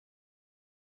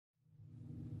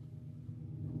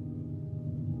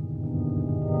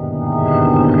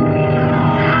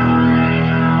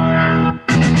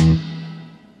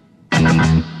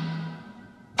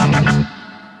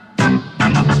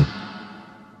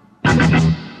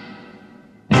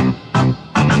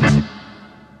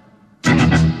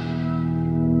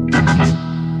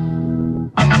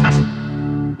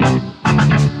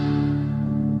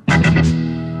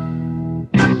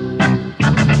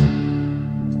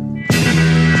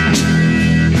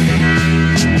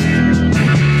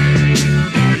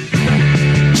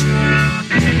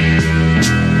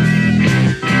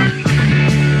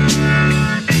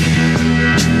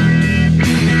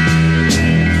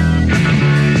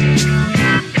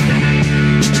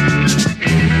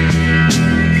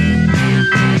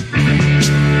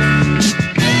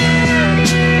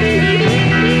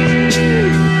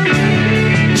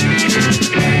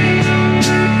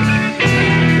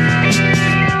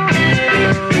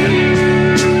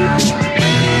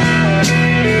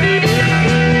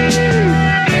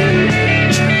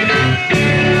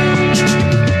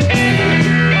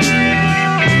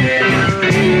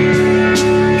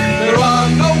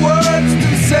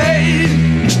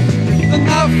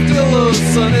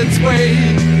its way.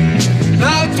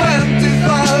 Now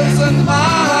 20,000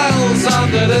 miles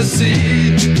under the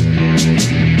sea.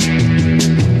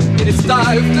 It's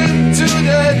dived into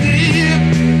the deep.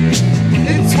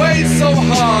 Its way so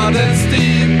hard and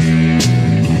steep.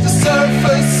 The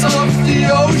surface of the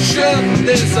ocean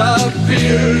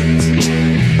disappeared.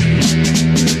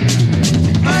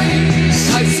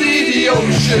 I see the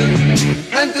ocean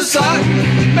and the sun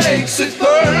makes it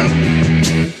burn.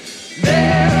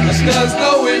 There's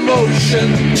no emotion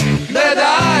that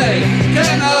I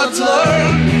cannot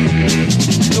learn.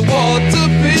 The water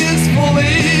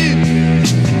peacefully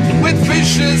with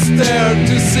fishes there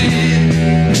to see.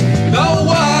 No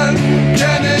one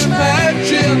can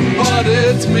imagine what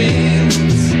it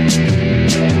means.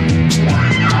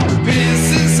 Peace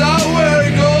is our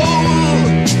goal.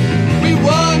 We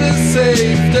wanna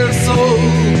save their soul.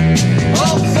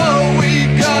 Although we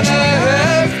gonna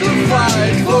have to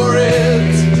fight for it.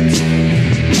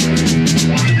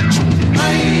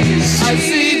 I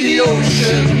see the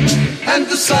ocean and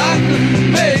the sun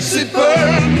makes it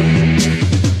burn.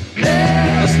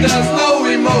 There's no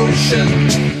emotion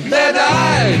that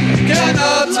I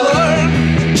cannot learn.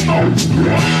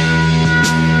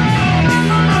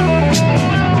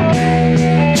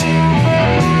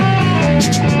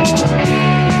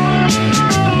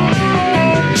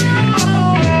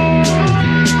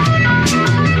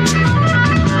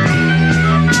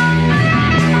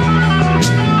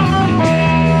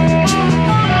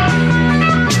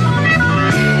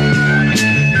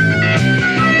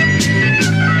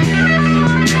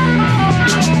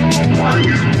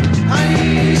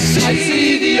 I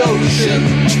see the ocean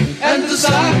and the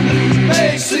sun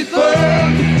makes it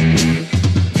burn.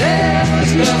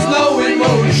 There's no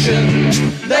emotion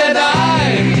that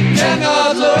I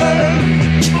cannot learn.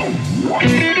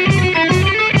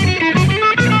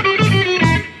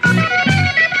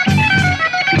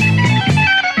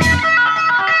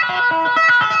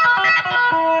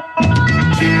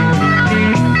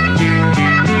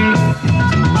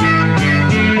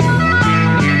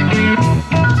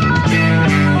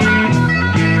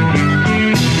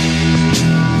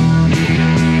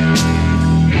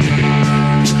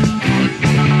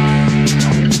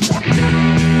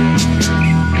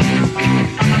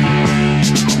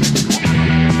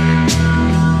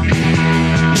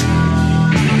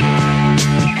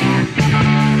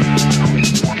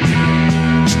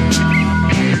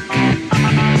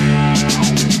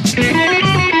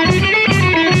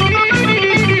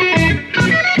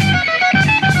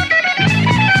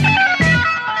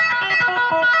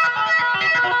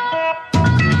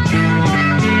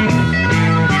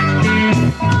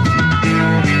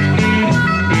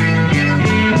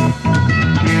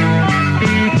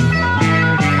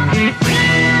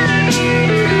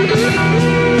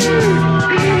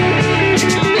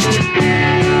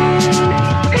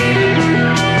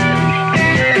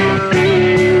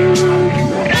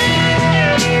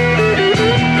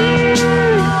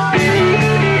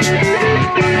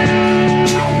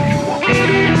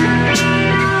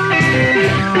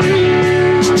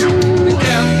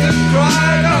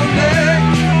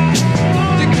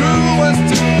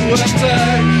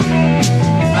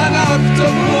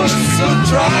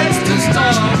 Tries to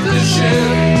stop the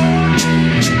ship.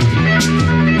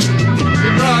 He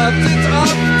brought it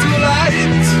up to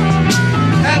light,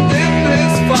 and in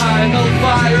his final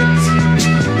fight,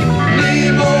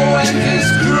 Nemo and his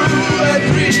crew a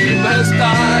dream has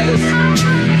died.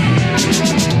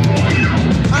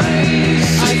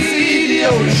 I see the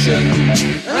ocean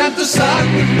and the sun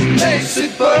makes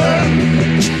it burn.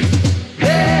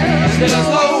 There's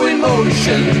no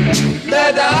emotion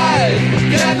that I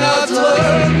cannot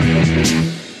learn.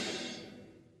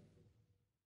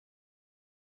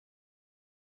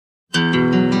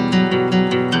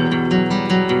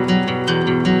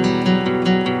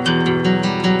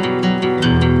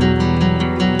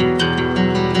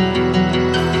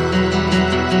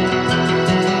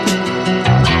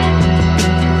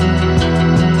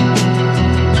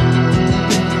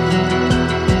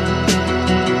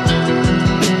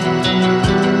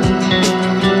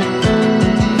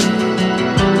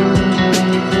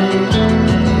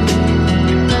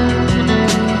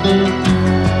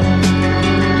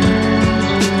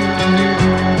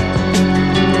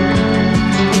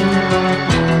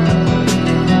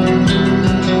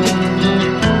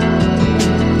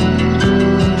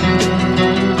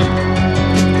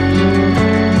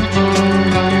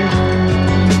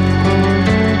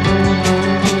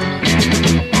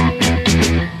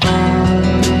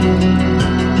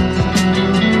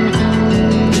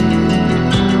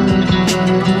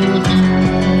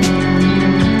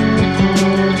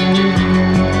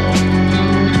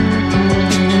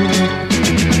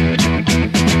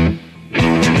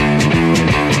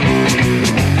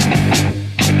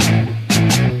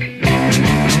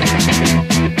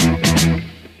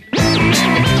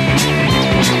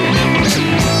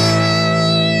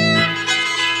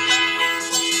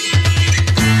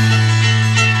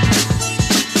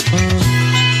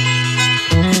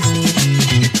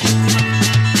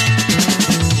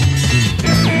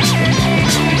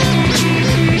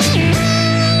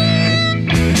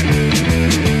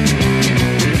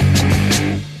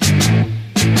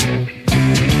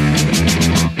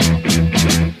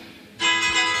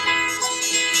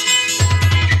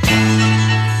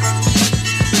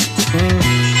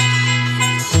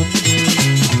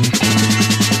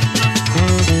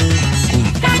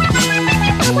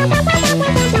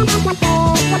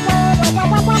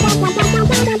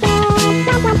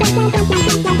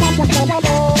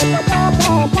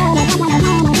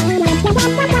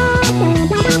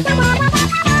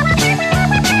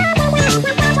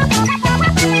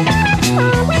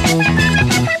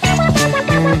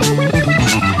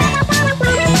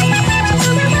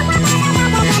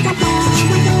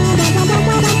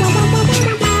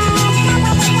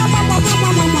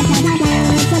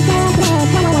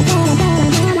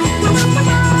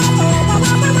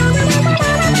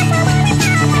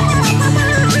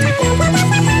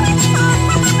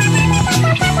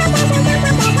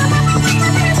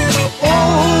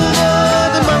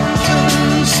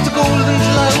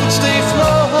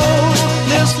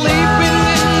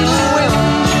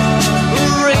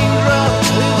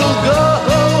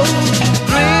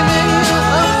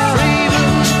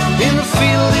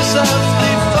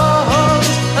 softly falls,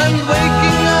 and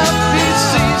waking up he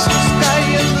sees the sky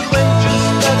and the wind just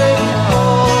let him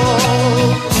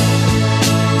fall.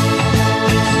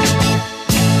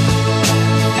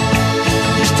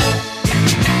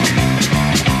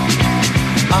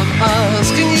 I'm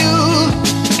asking you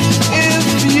if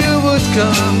you would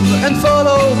come and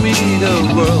follow me the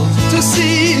world to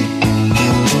see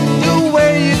the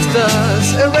way it does,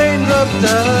 a raindrop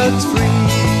that's free.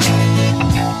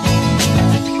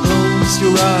 Close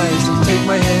your eyes and take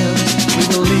my hand, we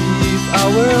will leave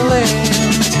our land.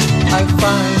 I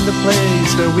find a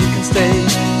place where we can stay,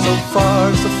 so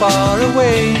far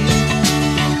away.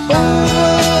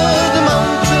 Over the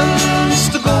mountains,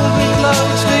 the golden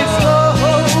clouds they flow.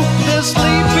 They're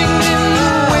sleeping in the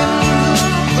wind,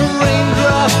 a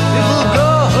raindrop it will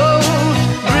go.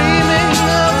 Dreaming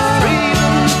of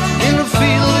freedom in a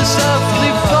field that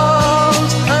softly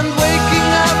falls, and waking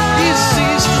up he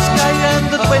sees the sky and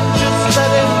the wind just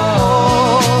let him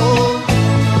fall.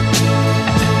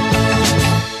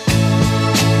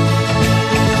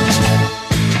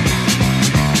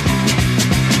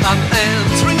 I'm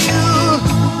answering you.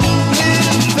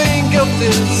 Please think of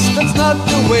this. That's not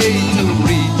the way to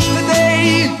reach the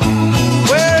day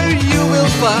where you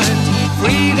will find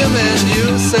freedom and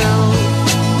yourself.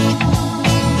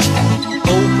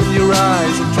 Open your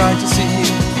eyes and try to see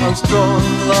how strong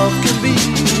love can be.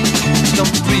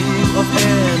 Don't dream of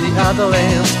any other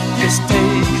land, just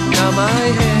take now my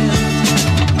hand.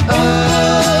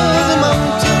 The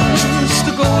mountains,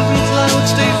 the golden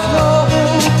clouds they flow.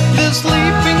 They're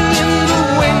sleeping in the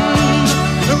wind,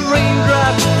 a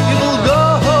raindrop you will go.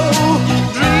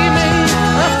 Dreaming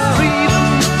of freedom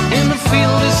in the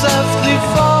field that softly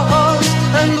falls,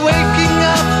 and waking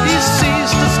up he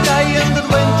sees the sky and the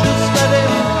wind just let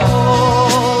him fall.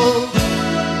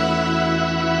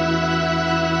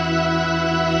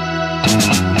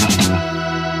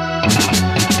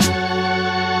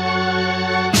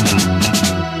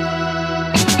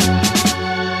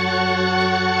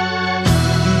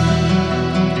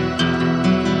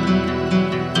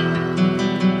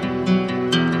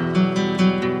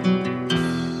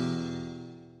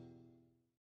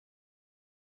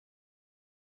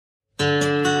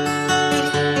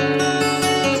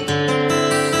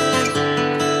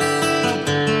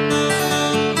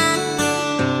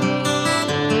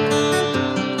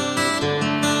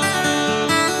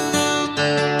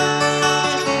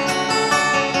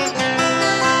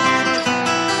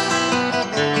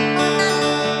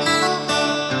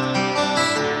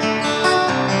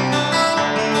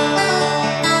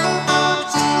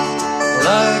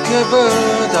 A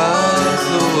bird I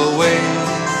flew away,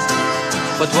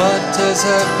 but what has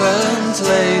happened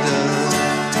later?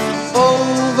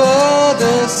 Over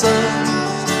the sun,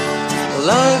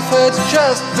 life had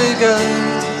just begun,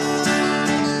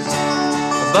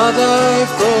 but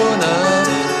I've grown up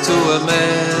to a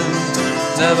man.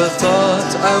 Never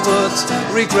thought I would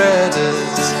regret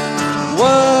it.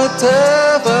 What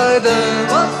have I done?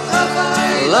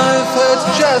 Life had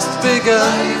just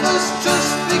begun.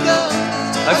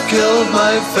 I've killed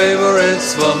my favorite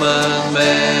woman,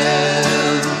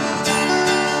 man.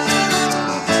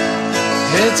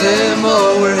 Hit him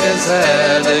over his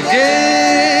head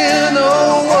again.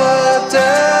 Oh, what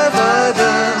have I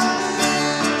done?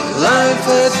 Life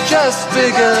has just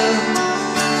begun.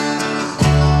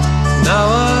 Now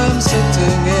I'm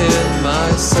sitting in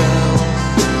my cell,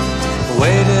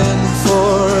 waiting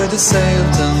for the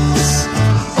sentence.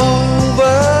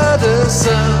 Over the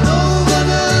sun,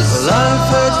 life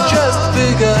had just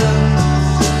begun.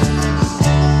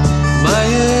 My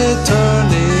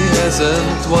attorney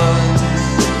hasn't won.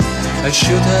 I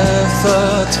should have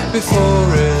thought before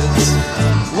it.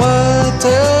 What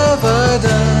have I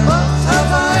done?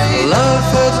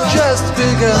 Life had just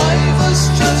begun.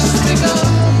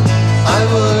 I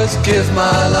would give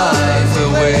my life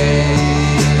away.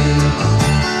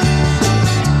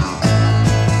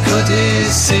 Could he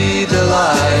see the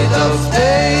light of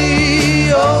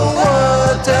day? Oh,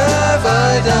 what have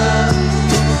I done?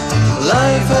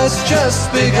 Life has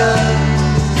just begun.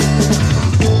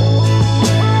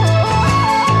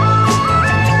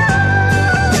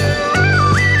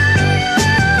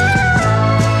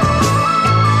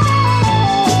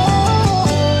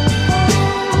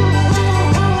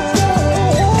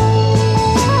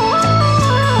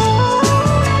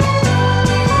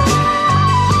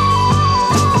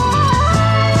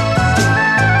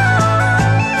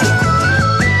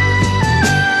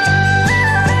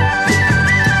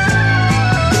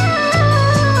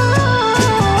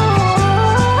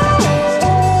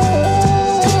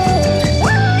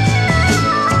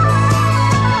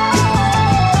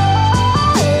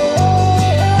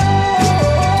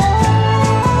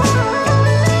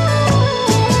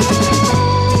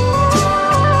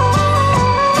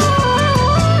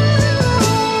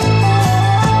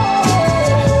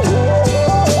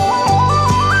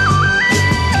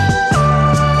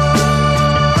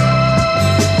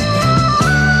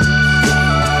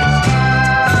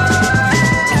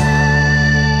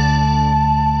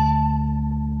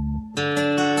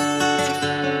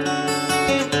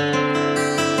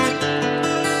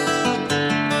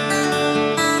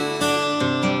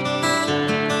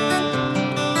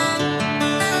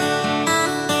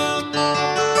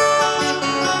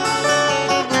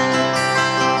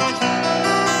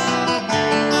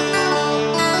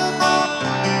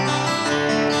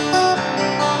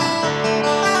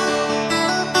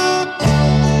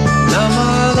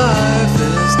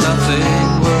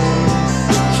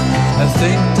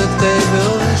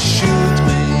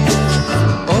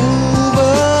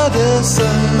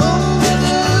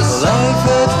 Life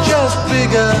had just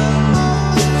begun,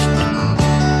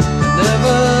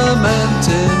 never meant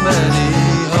him any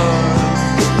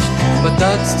harm, but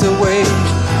that's the way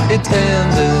it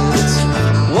ended.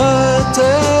 What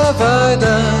have I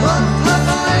done?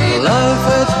 Life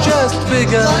had just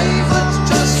begun.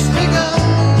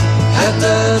 Had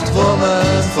that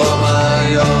woman for my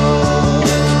own,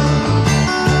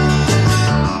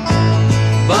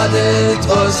 but it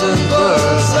wasn't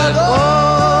worth at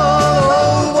all.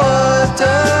 What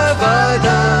have I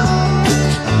done?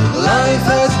 Life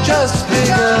had just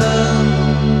begun.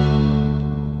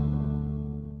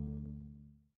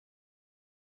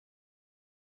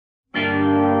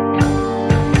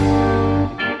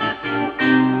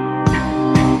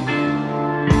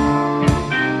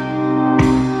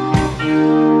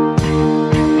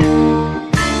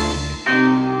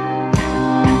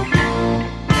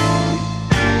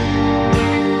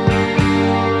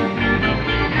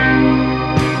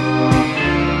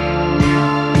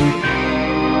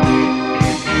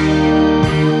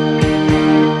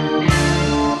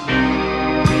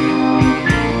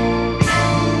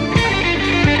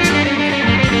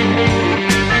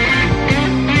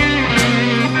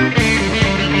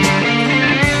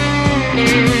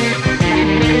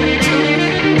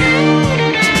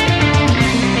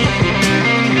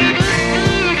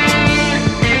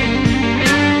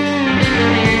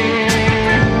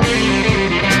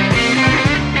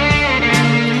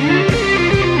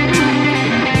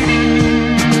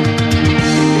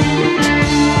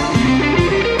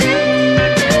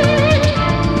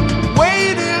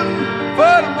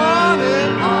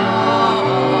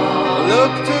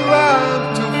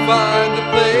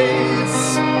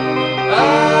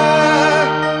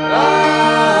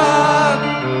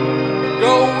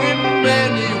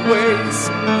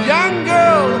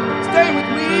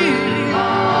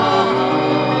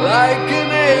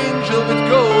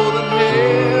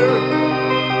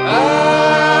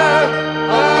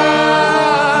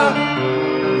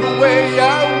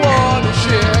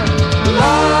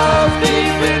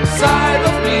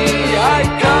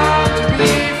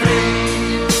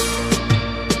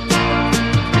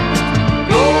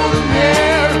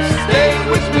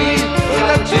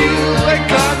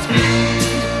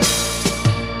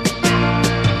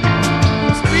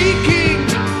 Speaking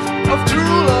of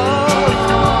true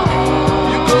love,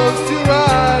 you go still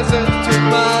right.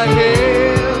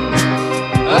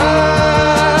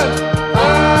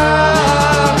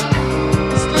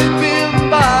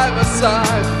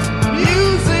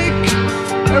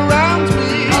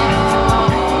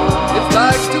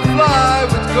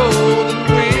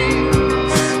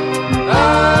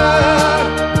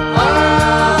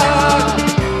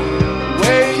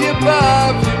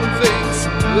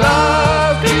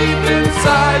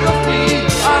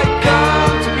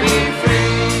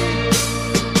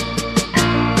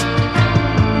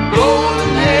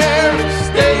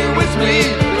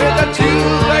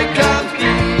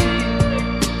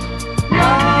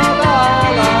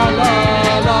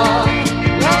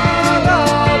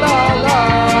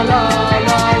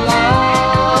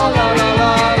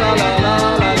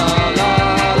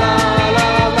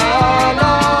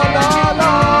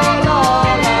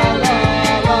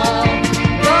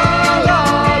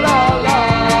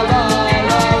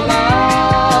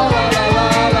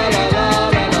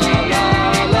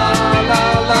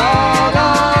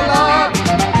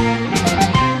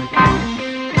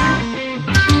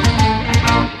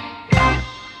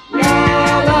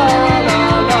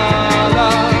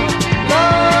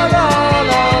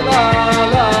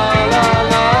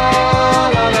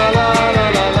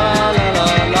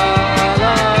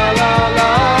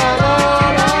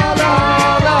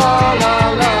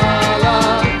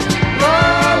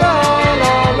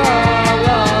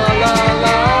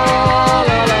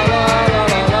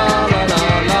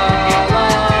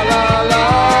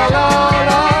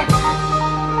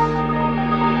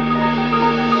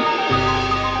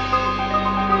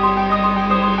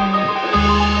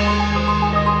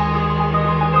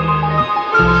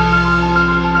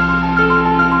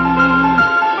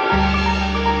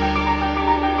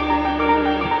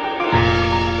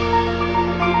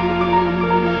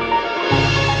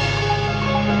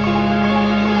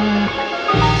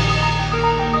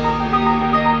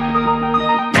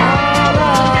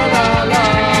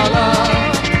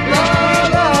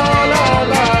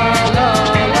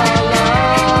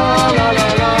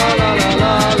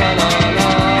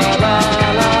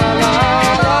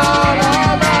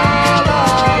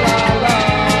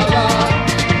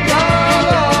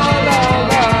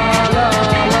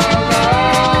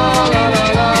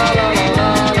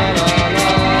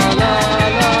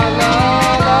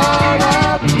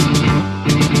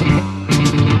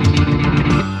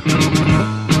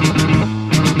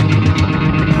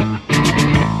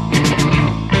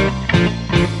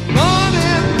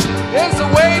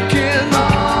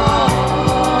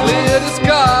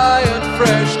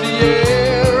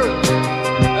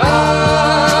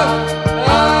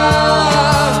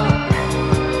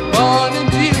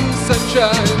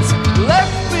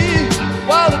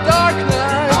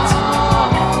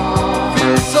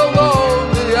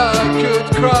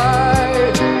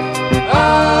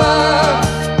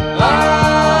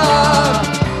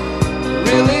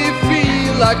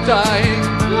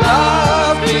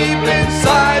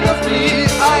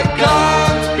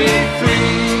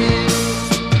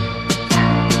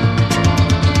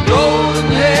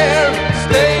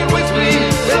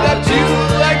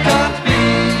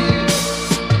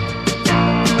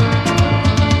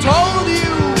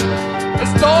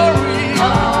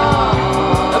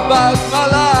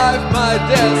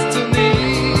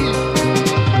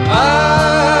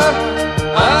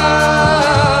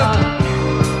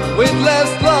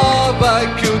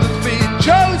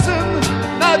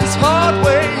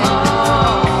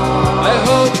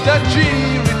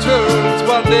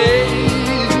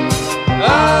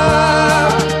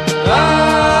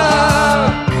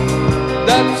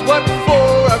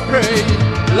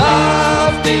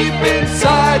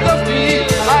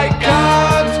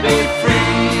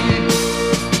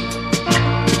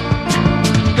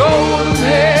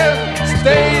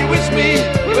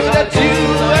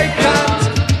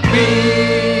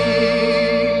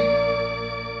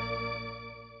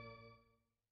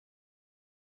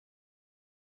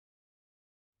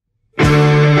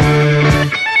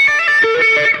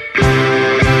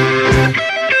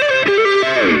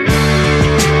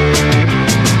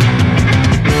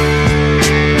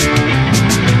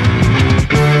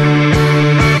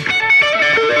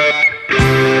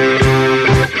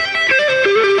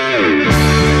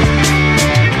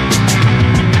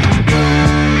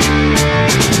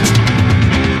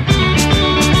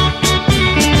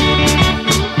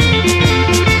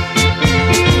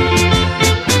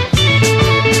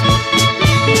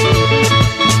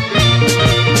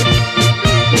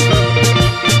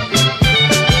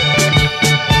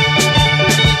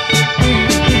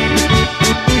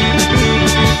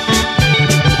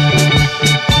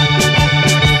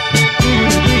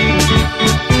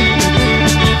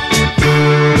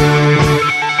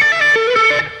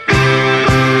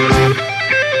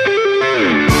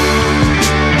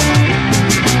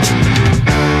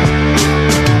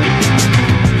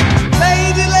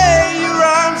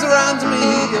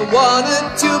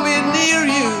 to be near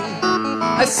you.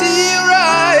 I see your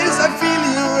eyes, I feel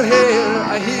your hair,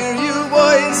 I hear your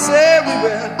voice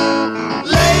everywhere.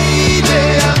 Lady,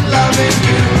 I'm loving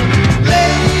you.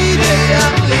 Lady,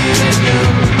 I'm leaving you.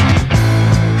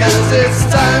 'Cause it's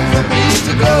time for me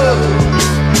to go.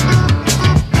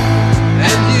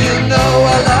 And you know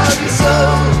I love you so.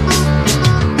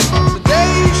 The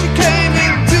day she came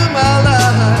into my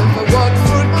life, I won't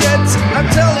forget, I'm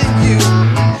telling you.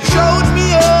 She showed me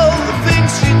all the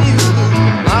things she knew.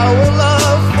 Our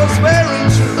love was very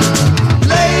true.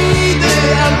 Lady,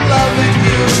 I'm loving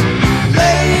you.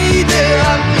 Lady,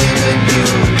 I'm leaving you.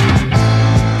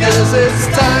 'Cause it's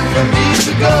time for me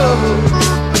to go.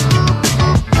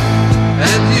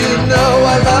 And you know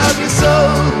I love you so.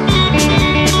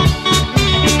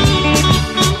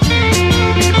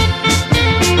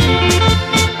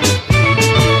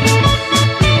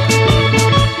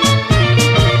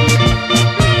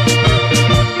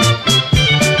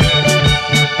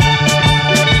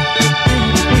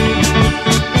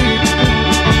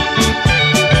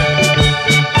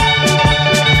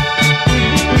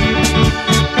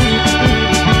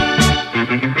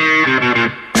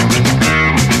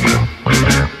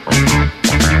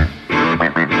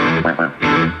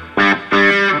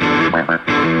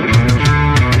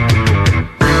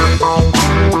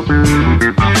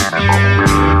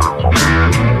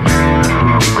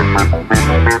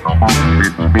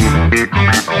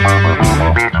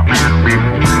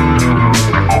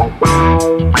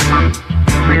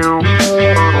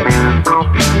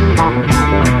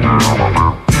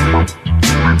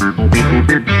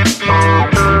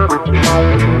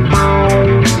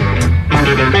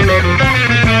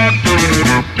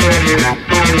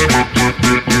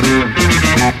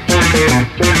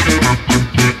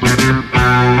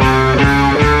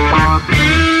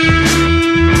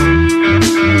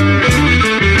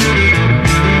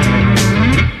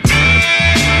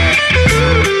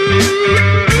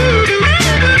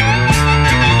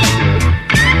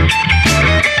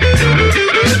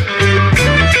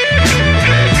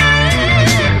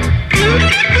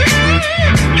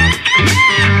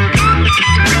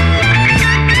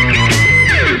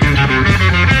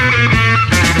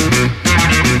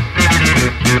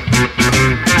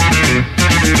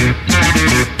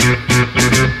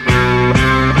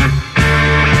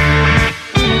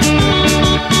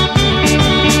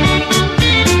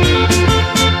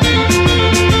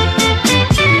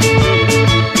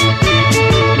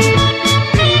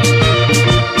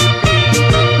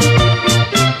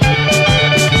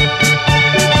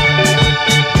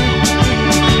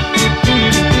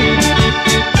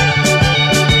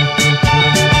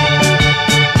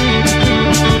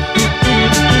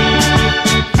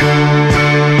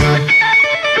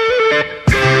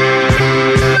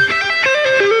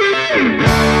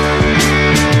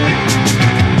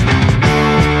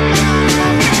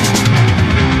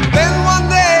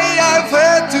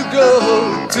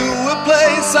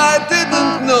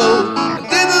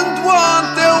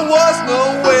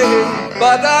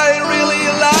 But I really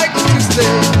like to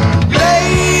stay.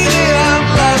 Lady, I'm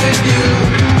loving you.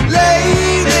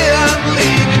 Lady, I'm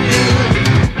leaving you.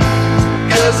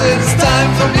 'Cause it's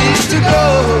time for me to go.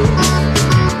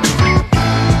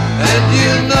 And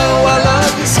you know I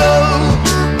love you so.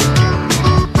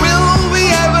 Will we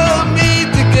ever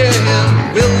meet again?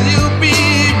 Will you be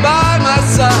by my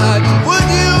side? Would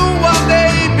you one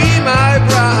day be my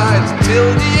bride till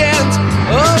the end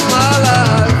of my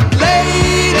life?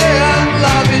 Lady, I'm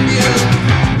loving you.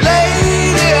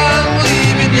 Lady, I'm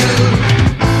leaving you.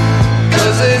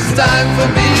 'Cause it's time for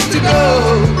me to go.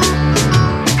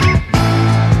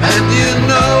 And you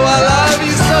know I love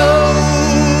you so.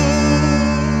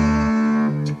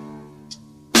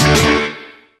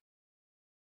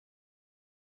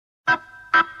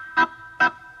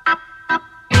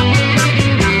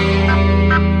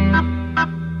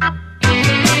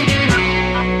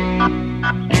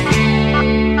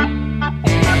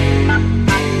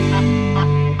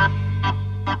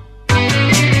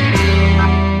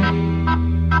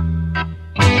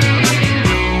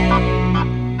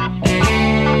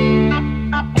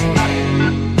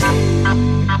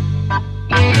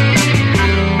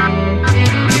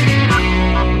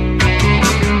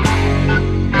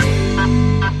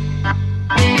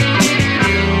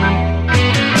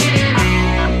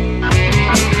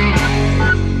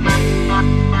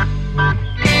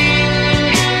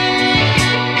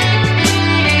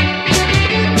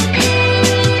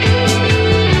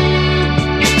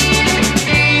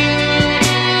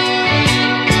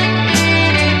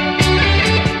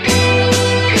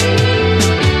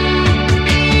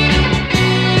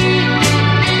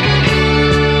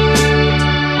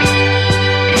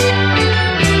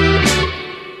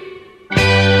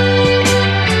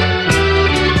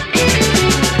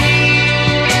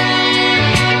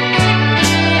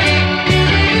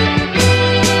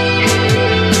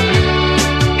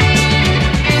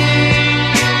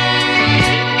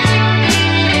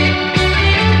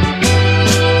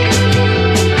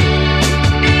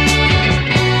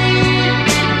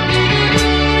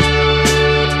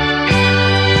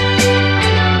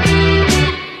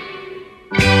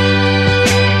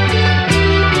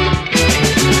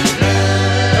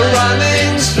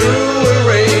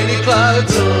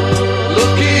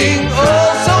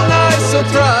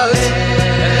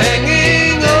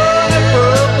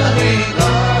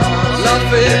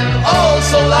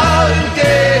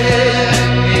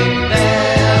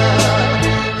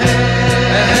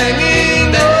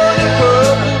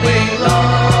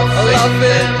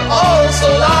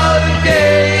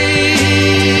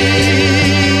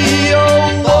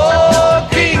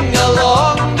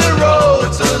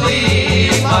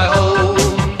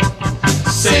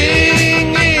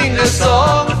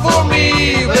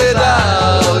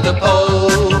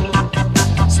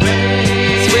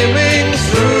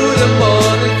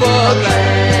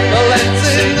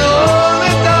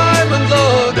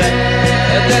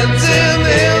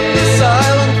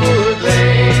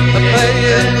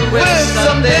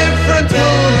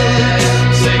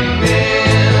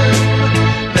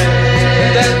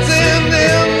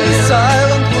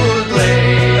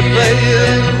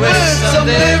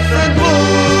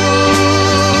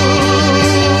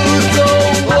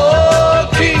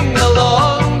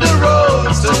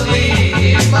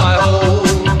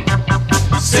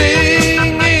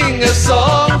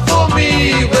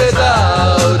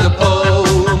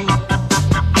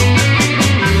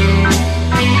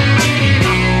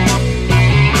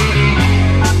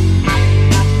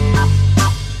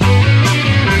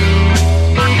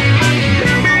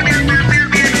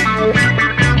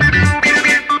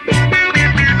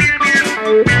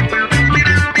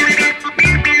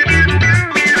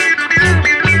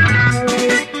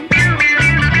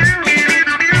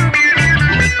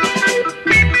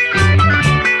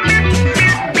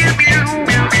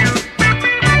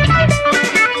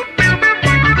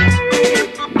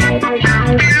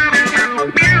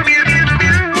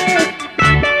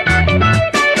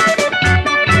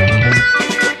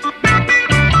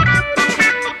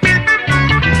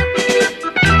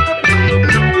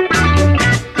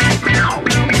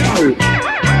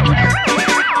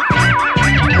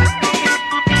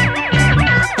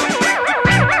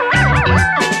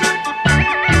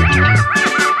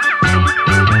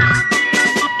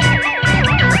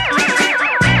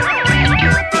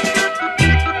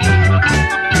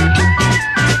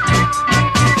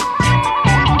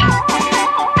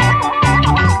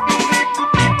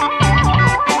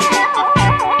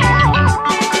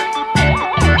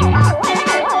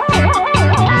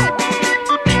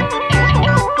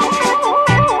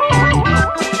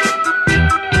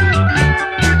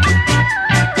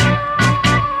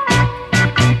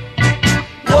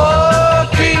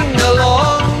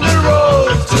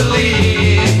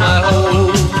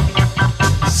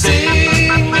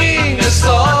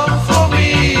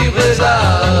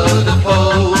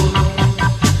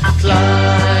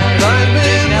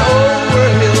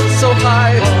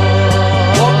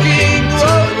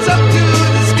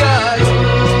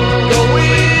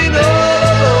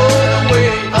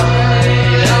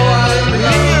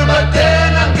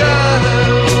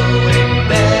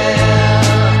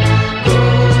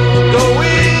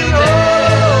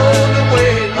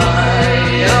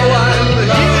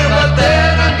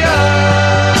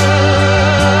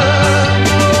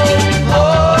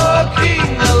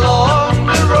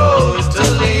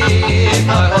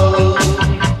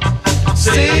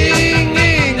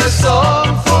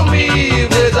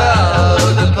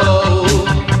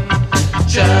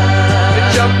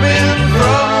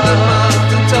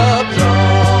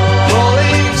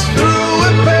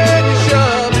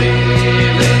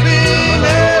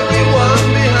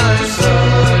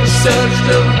 search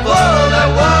the world I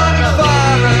wanna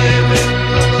find.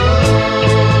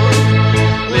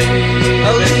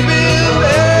 Leaving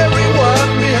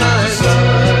everyone behind.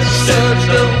 Search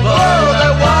the world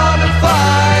I wanna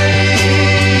find.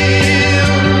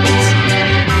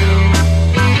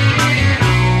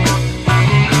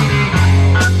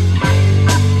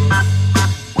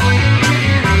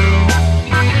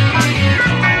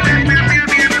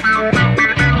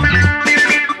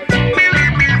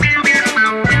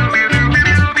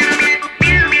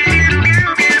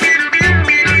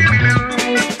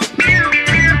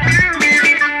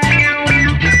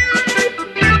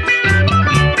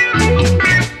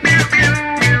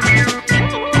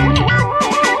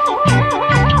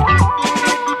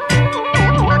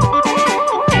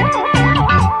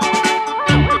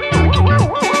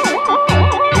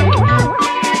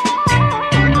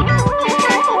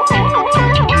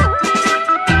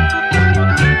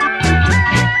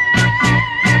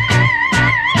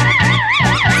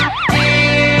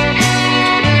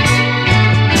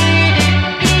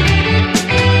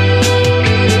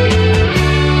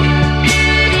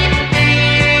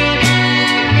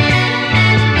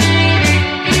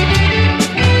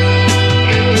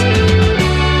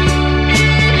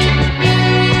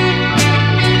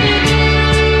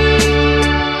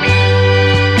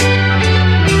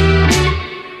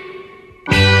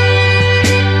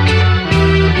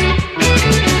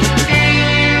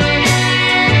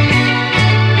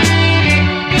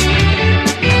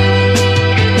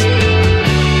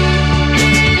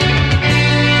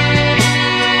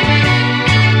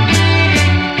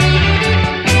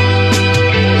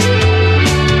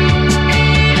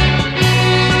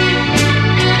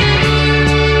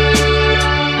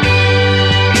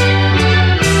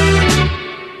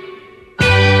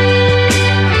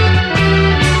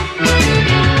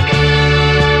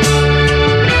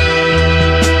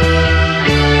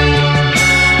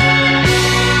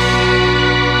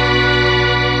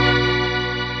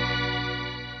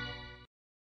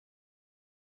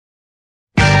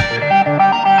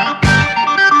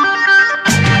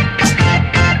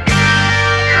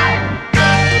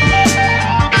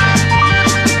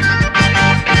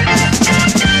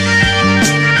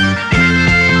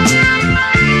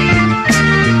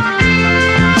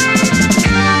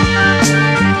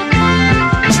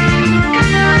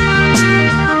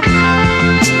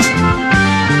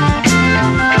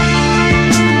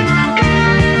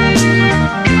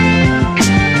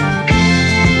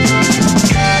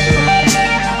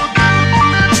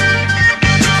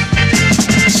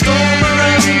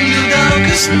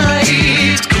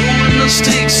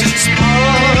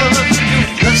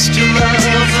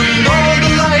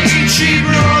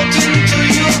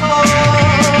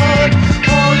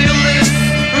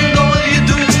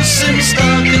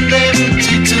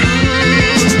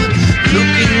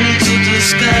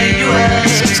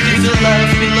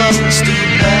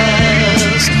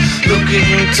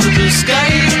 To the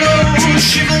sky.